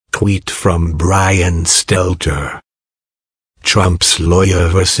tweet from Brian Stelter. Trump's lawyer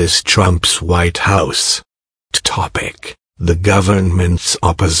versus Trump's White House. Topic: the government's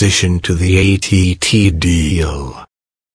opposition to the ATT deal.